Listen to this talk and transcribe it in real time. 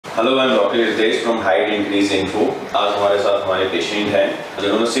Hello मैं doctor Ritesh from height increase info. आज हमारे साथ हमारे पेशेंट हैं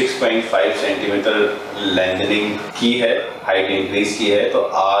जिन्होंने 6.5 सेंटीमीटर लेंथनिंग की है, हाइट इंक्रीज की है। तो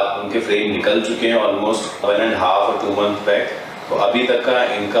आज उनके फ्रेम निकल चुके हैं ऑलमोस्ट 1.5 और 2 मंथ बैक। तो अभी तक का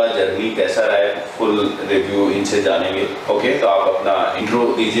इनका जर्नी कैसा रहा है, फुल रिव्यू इनसे जानेंगे। ओके, तो आप अपना इंट्रो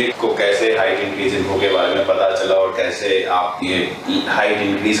दीजिए को कैसे हाइट इंक्रीज इन्फो के बारे में पता चला और कैसे आप ये हाइट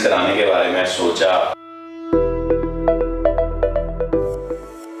इंक्रीज कराने के बारे में सोचा।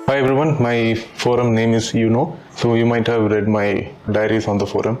 Hi everyone, my forum name is so you might have read my diaries on the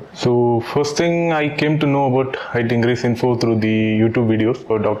forum. So first thing, I came to know about height increase info through the YouTube videos.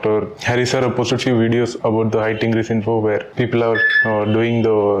 Dr. Harry sir posted few videos about the height increase info where people are doing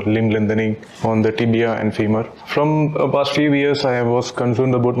the limb lengthening on the tibia and femur. From past few years I was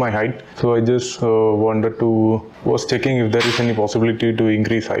concerned about my height, so I just was checking if there is any possibility to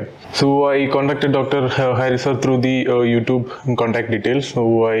increase height. So I contacted Dr. Harry sir through the YouTube contact details.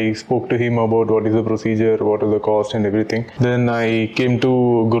 So I spoke to him about what is the procedure, what is the cost and everything. Then I came to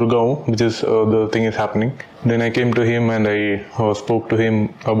Gurgaon, which is the thing is happening. Then I came to him and I spoke to him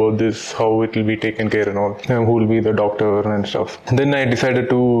about this, how it will be taken care and all, and who will be the doctor and stuff. And then I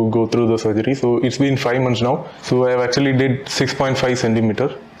decided to go through the surgery. So it's been 5 months now. So I have actually did 6.5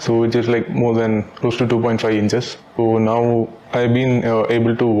 centimeter. So which is like more than close to 2.5 inches. So now I've been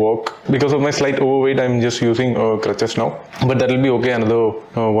able to walk. Because of my slight overweight, I'm just using crutches now. But that will be okay. Another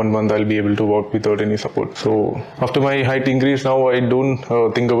 1 month I'll be able to walk without any support. So after my height increase now, I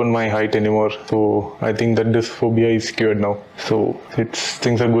don't think about my height anymore. So I think that this phobia is cured now. So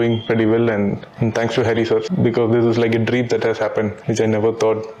things are going pretty well, and thanks to Harry sir, because this is like a dream that has happened, which I never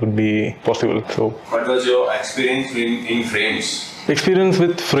thought would be possible. So what was your experience in frames? Experience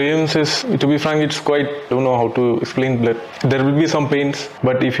with frames is, to be frank, it's quite, don't know how to explain, but there will be some pains,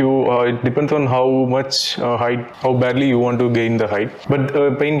 but if you it depends on how much height, how badly you want to gain the height. But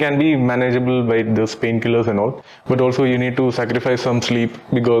pain can be manageable by those painkillers and all, but also you need to sacrifice some sleep,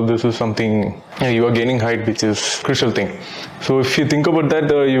 because this is something you are gaining height, which is crucial thing. So if you think about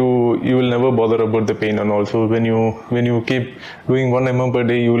that, you will never bother about the pain. And also when you keep doing 1 mm per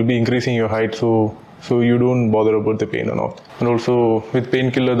day, you will be increasing your height, so you don't bother about the pain and all. And also with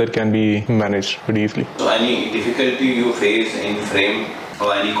painkiller, that can be managed pretty easily. So any difficulty you face in frame,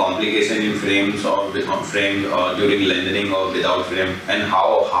 or any complication in frames or frames or during lengthening or without frame, and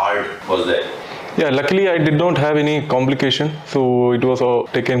how hard was that? Yeah, luckily I did not have any complication. So it was all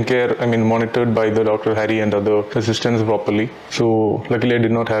taken care, monitored by the Dr. Harry and other assistants properly. So luckily I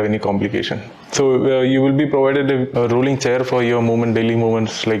did not have any complication. So you will be provided a rolling chair for your daily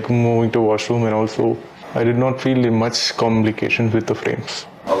movements, like moving to washroom, and also I did not feel much complications with the frames.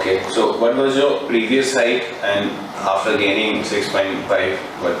 Okay, so what was your previous height, and after gaining 6.5,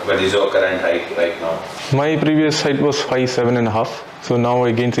 what is your current height right now? My previous height was 5'7.5". So now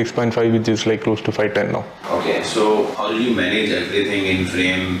I gained 6.5, which is like close to 5'10" now. Okay, so how do you manage everything in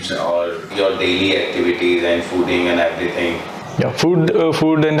frames, or your daily activities and fooding and everything? Yeah,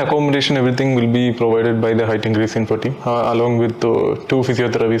 food and accommodation, everything will be provided by the height increase info team, along with 2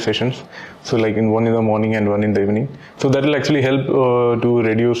 physiotherapy sessions. So like one in the morning and one in the evening. So that will actually help to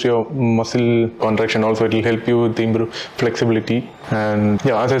reduce your muscle contraction. Also, it will help you with improve flexibility. And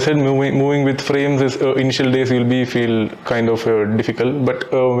yeah, as I said, moving with frames is initial days will feel kind of difficult, but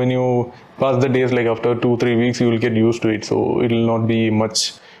when you pass the days, like after 2-3 weeks, you will get used to it. So it will not be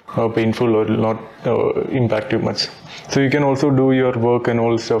much painful, or will not impact you much. So you can also do your work and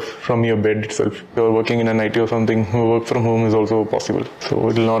all stuff from your bed itself. If you are working in an IT or something, work from home is also possible. So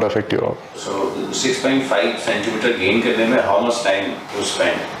it will not affect you all. So 6.5 centimeter gain करने में how much time you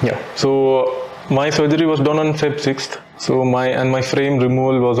spend? Yeah. So my surgery was done on Feb 6th. So my frame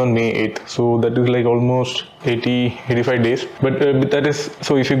removal was on May 8th. So that is like almost 85 days. But that is,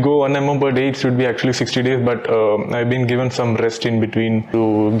 so if you go 1 mm per day, it should be actually 60 days. But I've been given some rest in between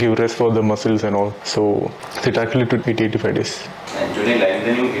to give rest for the muscles and all. So it actually took 85 days. And during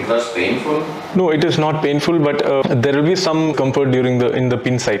lengthening, it was painful? No, it is not painful, but there will be some comfort in the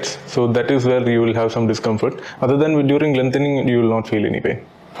pin sites. So that is where you will have some discomfort. Other than during lengthening, you will not feel any pain.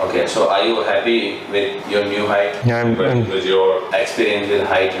 Okay, so are you happy with your new height? Yeah, with your experience with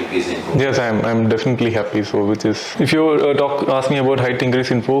height increase info? Yes, I'm definitely happy. So, which is, if you ask me about height increase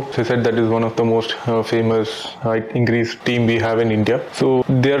info, I said that is one of the most famous height increase team we have in India. So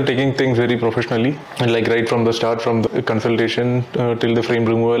they are taking things very professionally, like right from the start, from the consultation till the frame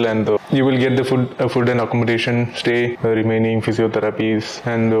removal, and you will get the food and accommodation, stay, remaining physiotherapies,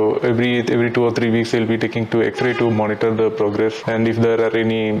 and every 2 or 3 weeks they'll be taking to X-ray to monitor the progress, and if there are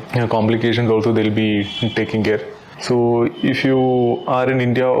any complications also they'll be taking care. So if you are in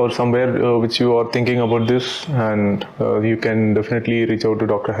India or somewhere which you are thinking about this, and you can definitely reach out to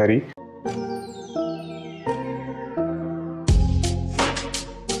Dr. Harry.